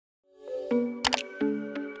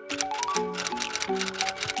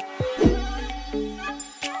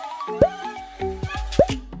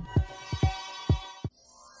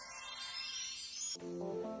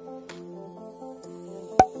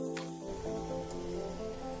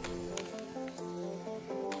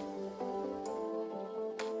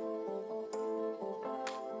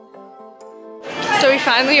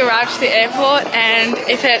finally arrived to the airport, and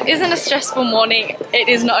if it isn't a stressful morning, it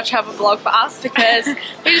is not a travel vlog for us because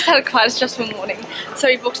we just had quite a stressful morning. So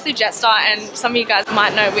we booked through Jetstar, and some of you guys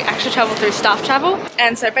might know we actually travel through staff travel,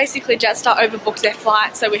 and so basically Jetstar overbooked their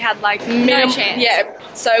flight, so we had like no chance. Yeah,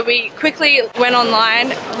 so we quickly went online,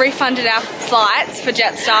 refunded our flights for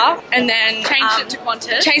Jetstar, and then changed it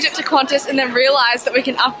to Qantas, and then realised that we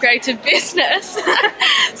can upgrade to business.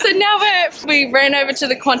 So now we ran over to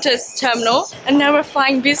the Qantas terminal, and now we're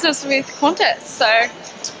flying business with Qantas. So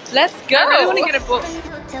let's go. I really want to get a book.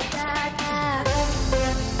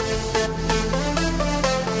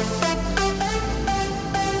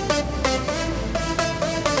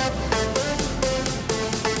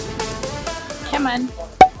 Come on.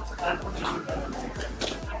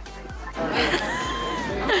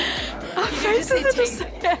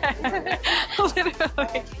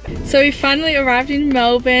 So we finally arrived in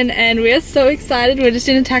Melbourne, and we are so excited. We're just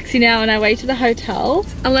in a taxi now on our way to the hotel.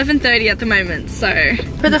 It's 11:30 at the moment, so.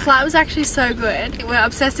 But the flight was actually so good. We're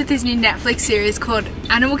obsessed with this new Netflix series called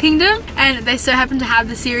Animal Kingdom, and they so happen to have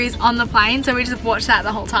the series on the plane, so we just watched that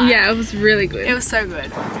the whole time. Yeah, it was really good. It was so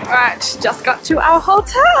good. Alright, just got to our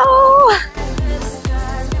hotel.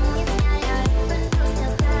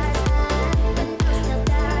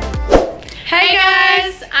 Hey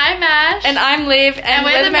guys, I'm Ash. And I'm Liv, and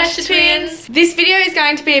we're the Mescia twins. This video is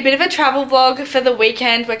going to be a bit of a travel vlog for the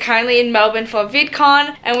weekend. We're currently in Melbourne for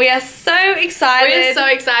VidCon, and we are so excited. We are so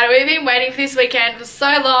excited. We've been waiting for this weekend for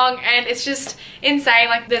so long, and it's just insane.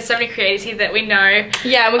 Like, there's so many creators here that we know.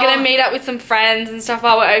 Yeah, we're gonna meet up with some friends and stuff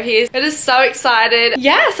while we're over here. We're just so excited.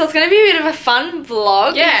 Yeah, so it's gonna be a bit of a fun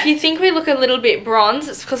vlog. Yeah. If you think we look a little bit bronze,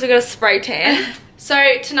 it's because we got a spray tan. So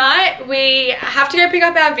tonight we have to go pick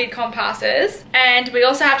up our VidCon passes, and we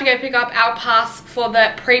also have to go pick up our pass for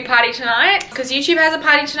the pre-party tonight, because YouTube has a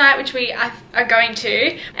party tonight which we are going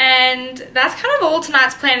to, and that's kind of all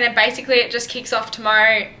tonight's plan. And then basically it just kicks off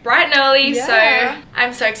tomorrow bright and early. Yeah. So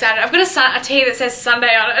I'm so excited. I've got a tee that says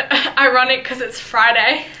Sunday on it. Ironic because it's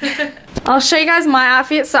Friday. I'll show you guys my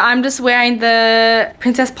outfit. So I'm just wearing the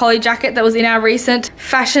Princess Polly jacket that was in our recent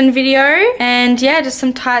fashion video, and yeah, just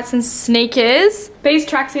some tights and sneakers. These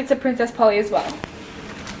tracksuits are Princess Polly as well.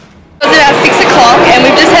 It was about 6 o'clock, and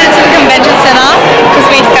we've just headed to the convention centre because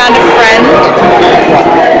we found a friend.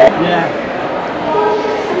 Yeah.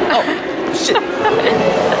 Oh, shit.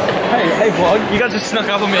 Hey vlog, you guys just snuck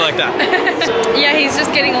up on me like that. Yeah, he's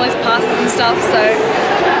just getting all his passes and stuff, so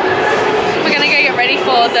we're gonna go get ready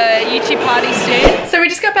for the YouTube party soon. So we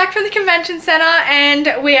just got back from the convention center,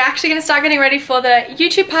 and we're actually gonna start getting ready for the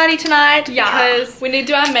YouTube party tonight. Yeah, because we need to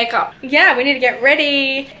do our makeup. Yeah, we need to get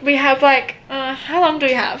ready. We have like, how long do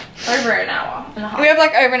we have? Over an hour and a half. We have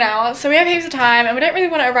like over an hour, so we have heaps of time, and we don't really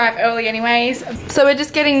want to arrive early anyways. So we're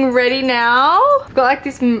just getting ready now. We've got like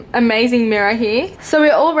this amazing mirror here. So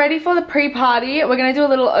we're all ready for the pre-party. We're gonna do a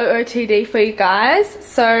little OOTD for you guys.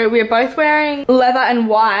 So we're both wearing leather and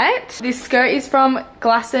white. This skirt is from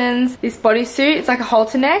Glassons. This bodysuit, it's like a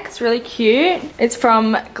halter neck. It's really cute. It's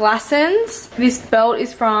from Glassons. This belt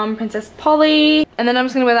is from Princess Polly. And then I'm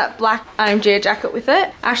just gonna wear that black IMG jacket with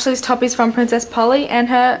it. Ashley's top is from Princess Polly, and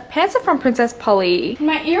her pants are from Princess Polly.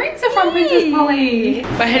 My earrings are from Princess Polly.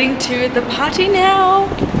 We're heading to the party now.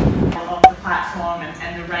 Of the platform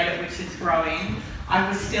and the rate at which it's growing, I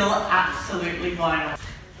was still absolutely blown away.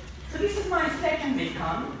 So this is my second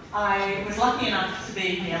VidCon. I was lucky enough to be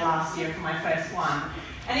here last year for my first one.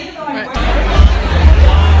 And even though I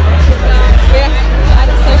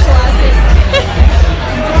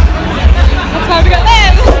That's why we got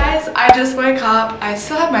them! Guys, I just woke up. I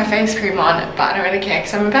still have my face cream on, but I don't really care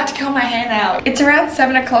because I'm about to curl my hair now. It's around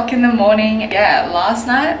 7 o'clock in the morning. Yeah, last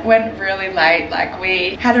night went really late. Like,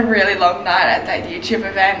 we had a really long night at that YouTube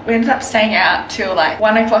event. We ended up staying out till like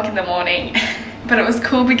 1 o'clock in the morning. But it was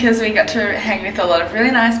cool because we got to hang with a lot of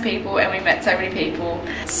really nice people, and we met so many people.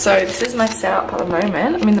 So this is my setup at the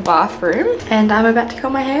moment. I'm in the bathroom and I'm about to curl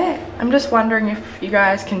my hair. I'm just wondering if you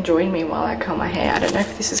guys can join me while I curl my hair. I don't know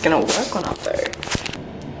if this is gonna work or not though.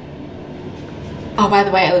 Oh, by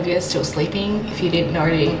the way, Olivia's still sleeping, if you didn't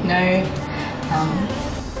already know.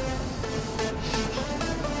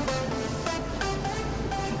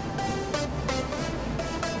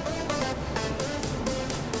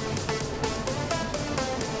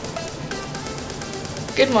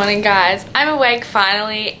 Good morning guys, I'm awake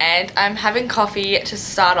finally, and I'm having coffee to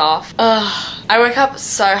start off. I woke up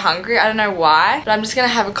so hungry, I don't know why, but I'm just gonna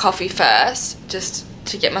have a coffee first just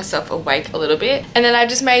to get myself awake a little bit. And then I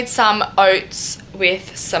just made some oats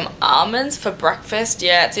with some almonds for breakfast.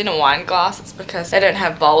 Yeah, it's in a wine glass. It's because they don't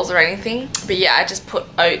have bowls or anything. But yeah, I just put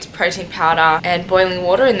oats, protein powder and boiling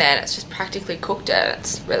water in there, and it's just practically cooked and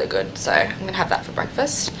it's really good. So I'm gonna have that for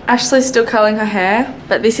breakfast. Ashley's still curling her hair,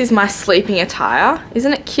 but this is my sleeping attire.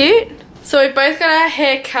 Isn't it cute? So we both got our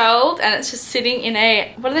hair curled and it's just sitting in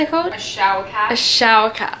a, what are they called? A shower cap. A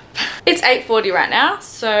shower cap. It's 8:40 right now,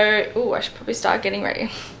 so ooh, I should probably start getting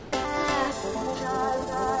ready.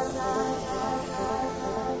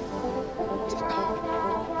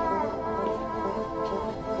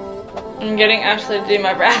 I'm getting Ashley to do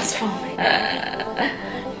my brows for me. It's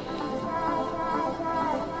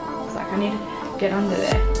like I need to get under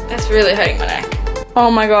there. That's really hurting my neck.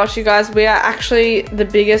 Oh my gosh, you guys, we are actually the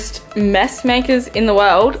biggest mess makers in the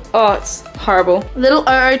world. Oh, it's horrible. Little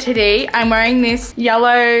OOTD, I'm wearing this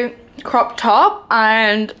yellow crop top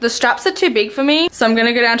and the straps are too big for me. So I'm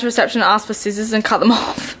gonna go down to reception and ask for scissors and cut them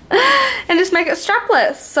off and just make it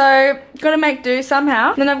strapless. So gotta make do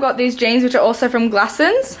somehow. Then I've got these jeans which are also from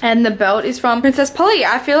Glassons and the belt is from Princess Polly.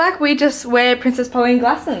 I feel like we just wear Princess Polly and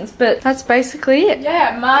Glassons, but that's basically it.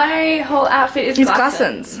 Yeah, my whole outfit is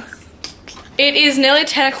Glassons. It is nearly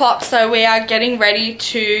 10 o'clock, so we are getting ready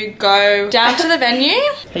to go down to the venue.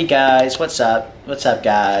 Hey guys, what's up? What's up,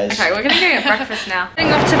 guys? Okay, we're gonna go get breakfast now.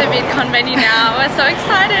 Heading off to the VidCon venue now. We're so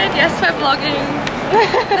excited. Yes, we're vlogging.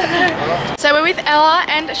 So we're with Ella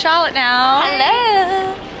and Charlotte now.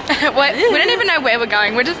 Hello. We don't even know where we're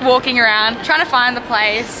going. We're just walking around, trying to find the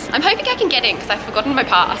place. I'm hoping I can get in because I've forgotten my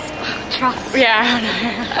pass. Trust. Yeah, I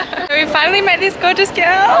know. So we finally met this gorgeous girl.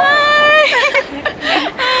 Hi.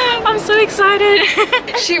 I'm so excited.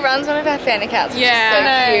 She runs one of our fan accounts, which is so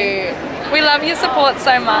cute. We love your support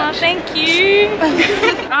so much. Thank you.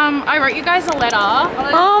 I wrote you guys a letter.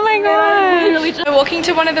 Oh my god. We're walking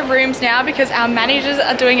to one of the rooms now because our managers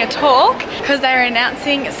are doing a talk because they're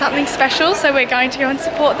announcing something special, so we're going to go and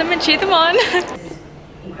support them and cheer them on.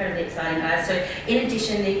 Incredibly exciting, guys. So in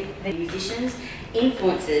addition, the musicians,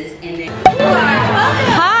 influencers, and then...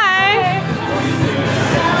 Hi!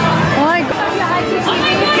 Oh my god.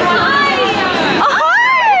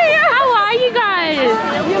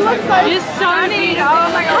 You're so neat. Oh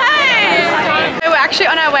my god. Hey! So we're actually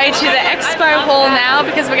on our way to the expo hall now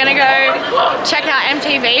because we're gonna go check out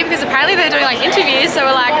MTV because apparently they're doing like interviews, so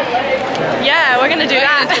we're like, yeah, we're gonna do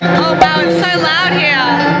that. Oh wow, it's so loud here.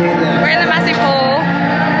 We're in the massive hall.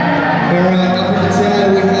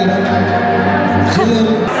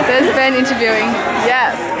 There's Ben interviewing.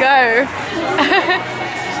 Yes, go.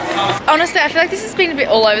 Honestly, I feel like this has been a bit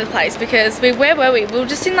all over the place because where were we? We were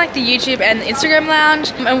just in like the YouTube and the Instagram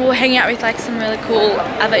lounge and we'll hang out with like some really cool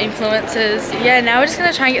other influencers. Yeah, now we're just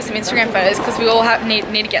gonna try and get some Instagram photos because we all need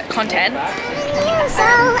to get content. So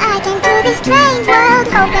I came to this strange world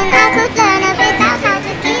hoping I could learn a bit about how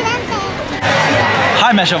to give and take.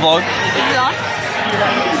 Hi, Mescia vlog. Is it on?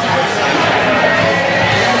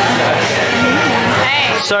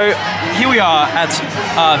 Hey. So here we are at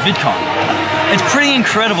VidCon. It's pretty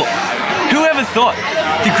incredible. Whoever thought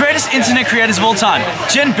the greatest internet creators of all time,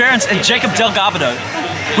 Jen Behrens and Jacob Delgado,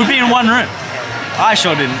 would be in one room? I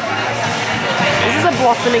sure didn't. This is a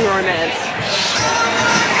blossoming romance.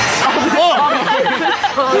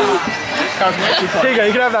 Here you go,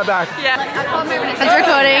 you can have that back. Yeah. It's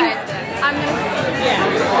recording.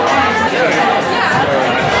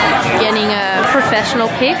 Getting a professional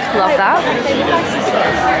pic. Love that.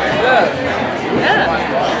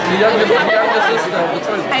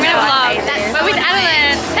 We're with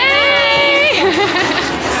Adeline. Hey!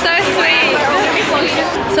 So sweet.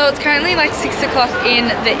 So it's currently like 6 o'clock in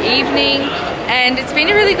the evening and it's been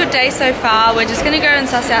a really good day so far. We're just gonna go and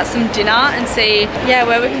suss out some dinner and see, yeah,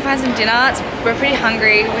 where we can find some dinner. We're pretty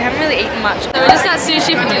hungry. We haven't really eaten much. So we're just at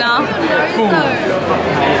sushi for dinner.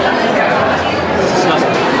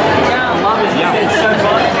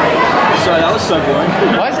 Sorry, that was so boring.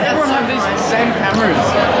 Why does everyone have these same cameras?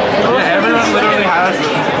 Yeah, everyone literally has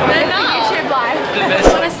them. YouTube live.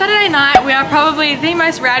 On a Saturday night, we are probably the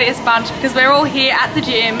most rowdiest bunch because we're all here at the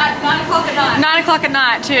gym. At 9 o'clock at night. 9 o'clock at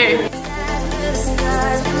night too.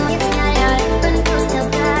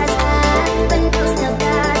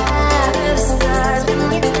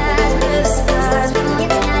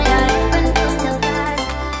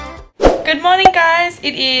 Good morning guys,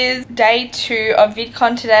 it is day 2 of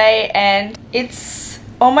VidCon today and it's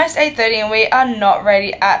almost 8:30 and we are not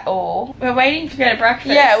ready at all. We're waiting to go to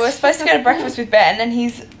breakfast. Yeah, we're supposed to go to breakfast with Ben and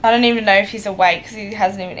I don't even know if he's awake because he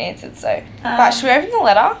hasn't even answered, so. But should we open the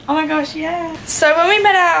letter? Oh my gosh, yeah. So when we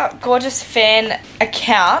met our gorgeous fan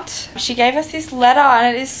account, she gave us this letter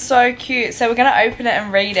and it is so cute. So we're gonna open it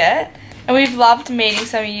and read it. And we've loved meeting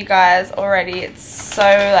some of you guys already. It's so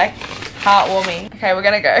like heartwarming. Okay, we're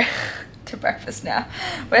gonna go to breakfast now.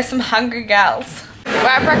 We're some hungry gals. We're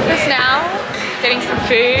at breakfast now, getting some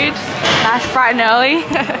food. Nice, bright and early.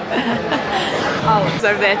 Oh, it's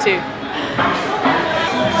over there too.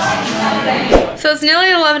 So it's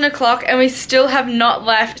nearly 11 o'clock and we still have not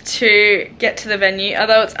left to get to the venue,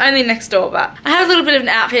 although it's only next door, but I had a little bit of an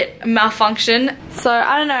outfit malfunction. So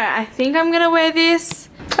I don't know, I think I'm gonna wear this.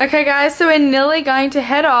 Okay guys, so we're nearly going to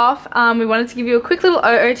head off. We wanted to give you a quick little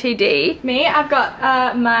OOTD. Me, I've got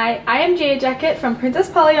my IMG jacket from Princess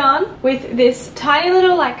Polly on with this tiny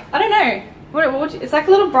little, like, I don't know, it's like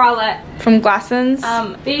a little bralette from Glassons.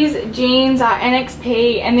 These jeans are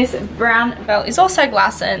NXP and this brown belt is also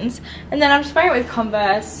Glassons. And then I'm just wearing it with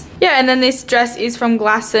Converse. Yeah, and then this dress is from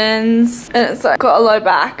Glassons and it's like got a low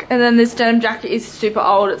back. And then this denim jacket is super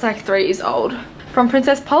old, it's like 3 years old, from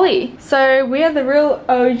Princess Polly. So we are the real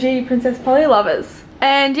OG Princess Polly lovers.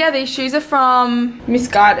 And yeah, these shoes are from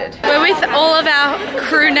Misguided. We're with all of our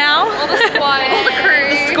crew now. All the squad. All the crew.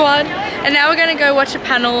 The squad. And now we're gonna go watch a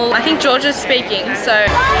panel. I think Georgia's speaking, so.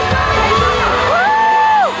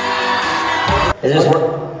 Is this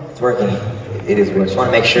it's working? It is working. Just want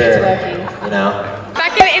to make sure, you know.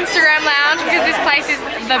 Back in the Instagram lounge because this place is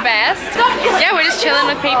the best. Yeah, we're just chilling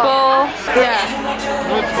with people. Yeah.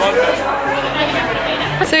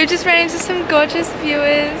 So we just ran into some gorgeous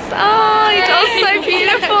viewers. Oh, it's all so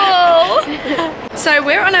beautiful. So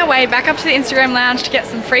we're on our way back up to the Instagram lounge to get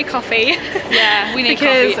some free coffee. Yeah, we need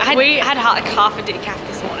coffee. We had like half a decaf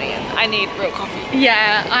this morning and I need real coffee.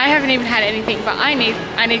 Yeah, I haven't even had anything, but I need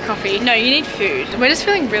coffee. No, you need food. We're just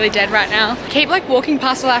feeling really dead right now. Keep like walking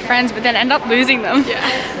past all our friends, but then end up losing them. Yeah.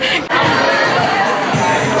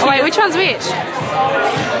 Oh wait, which one's which?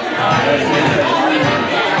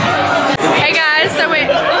 Hey guys, so we're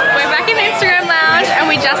back in the Instagram lounge and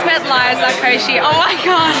we just met Liza Koshi. Oh my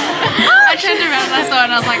god. I turned around and I saw her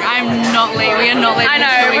and I was like, I'm not leaving. We are not leaving. I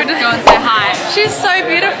know, we're just going to say hi. She's so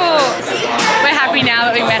beautiful. We're happy now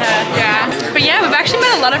that we met her. Yeah. But yeah, we've actually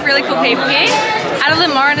met a lot of really cool people here.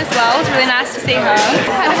 Adeline Morin as well. It's really nice to see her.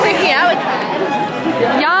 I'm freaking out with her.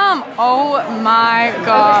 Yum. Oh my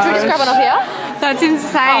god. Should we just grab one off here? That's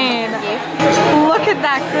insane. Oh, look at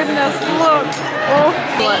that goodness, look. Oh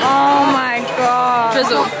my god.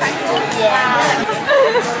 Drizzle. Yeah.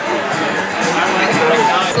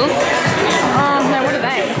 Oh no, what are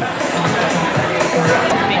they?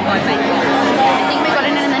 I think we got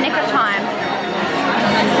it in the nick of time.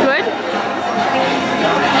 Good?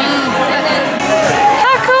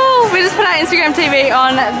 How cool! We just put our Instagram TV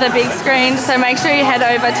on the big screen, so make sure you head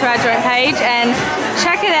over to our joint page and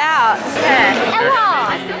check it out. Yeah.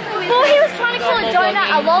 Ella! Before he was trying to call a donut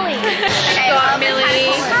a lolly. Got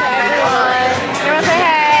Millie. Everyone say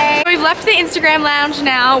hey. We've left the Instagram lounge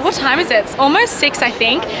now. What time is it? It's almost 6, I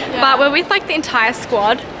think. Yeah. But we're with like the entire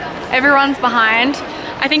squad. Everyone's behind.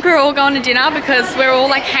 I think we're all going to dinner because we're all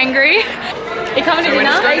like hangry. You coming to dinner? We're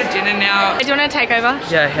just going to dinner now. Do you want to take over?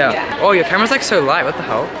 Yeah. Oh, your camera's like so light. What the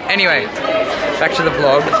hell? Anyway, back to the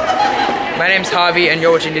vlog. My name's Harvey and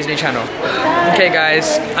you're watching Disney Channel. Okay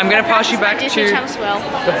guys, I'm gonna pass you back to the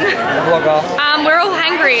vlogger. We're all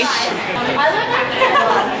hangry.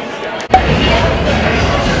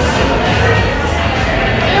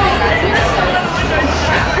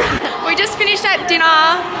 We just finished at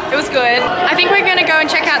dinner. It was good. I think we're gonna go and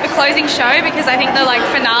check out the closing show because I think the like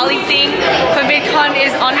finale thing for VidCon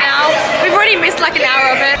is on now. We've already missed like an hour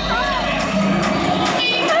of it.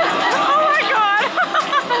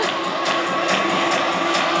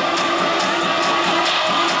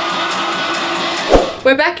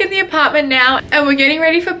 We're back in the apartment now and we're getting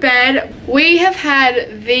ready for bed. We have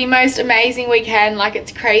had the most amazing weekend, like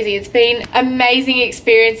it's crazy. It's been an amazing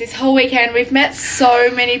experience this whole weekend. We've met so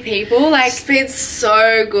many people, like it's been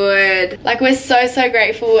so good. Like we're so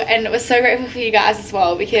grateful and we're so grateful for you guys as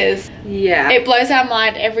well because yeah, it blows our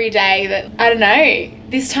mind every day that, I don't know,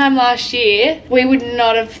 this time last year, we would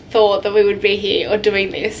not have thought that we would be here or doing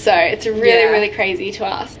this. So it's really crazy to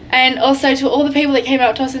us. And also to all the people that came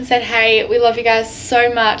up to us and said, hey, we love you guys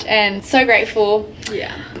so much and so grateful.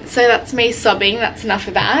 Yeah. So that's me sobbing, that's enough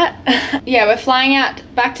of that. Yeah, we're flying out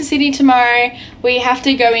back to Sydney tomorrow. We have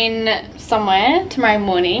to go in somewhere tomorrow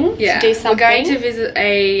morning to do something. We're going to visit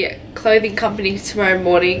a clothing company tomorrow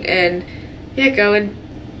morning and yeah, go and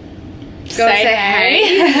say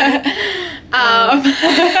hey.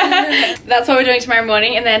 That's what we're doing tomorrow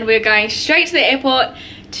morning and then we're going straight to the airport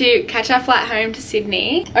to catch our flight home to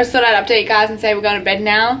Sydney. I just thought I'd update you guys and say we're going to bed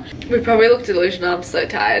now. We probably look delusional, I'm so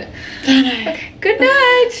tired. I know. Okay, good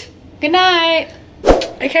night. Good night.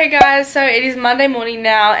 Okay guys, so it is Monday morning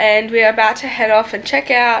now and we are about to head off and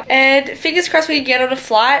check out, and fingers crossed we can get on a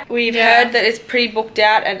flight. We've heard that it's pretty booked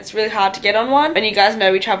out and it's really hard to get on one, and you guys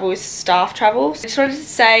know we travel with staff travels. I just wanted to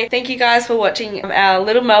say thank you guys for watching our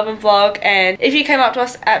little Melbourne vlog, and if you came up to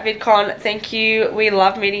us at VidCon, thank you. We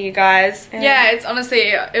love meeting you guys. Yeah, it's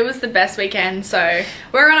honestly, it was the best weekend, so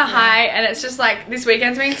we're on a high, and it's just like this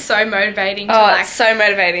weekend's been so motivating to like, it's so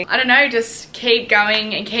motivating. I don't know, just keep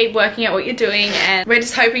going and keep working at what you're doing, and we're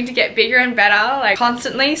just hoping to get bigger and better like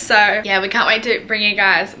constantly. So yeah, we can't wait to bring you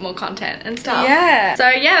guys more content and stuff. Yeah. So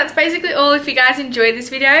yeah, that's basically all. If you guys enjoyed this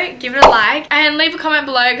video, give it a like and leave a comment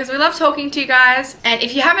below because we love talking to you guys. And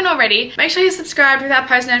if you haven't already, make sure you're subscribed with our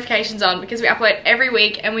post notifications on because we upload every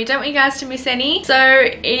week and we don't want you guys to miss any. So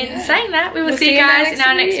in saying that, we will see you guys in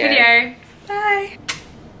our next video. Bye.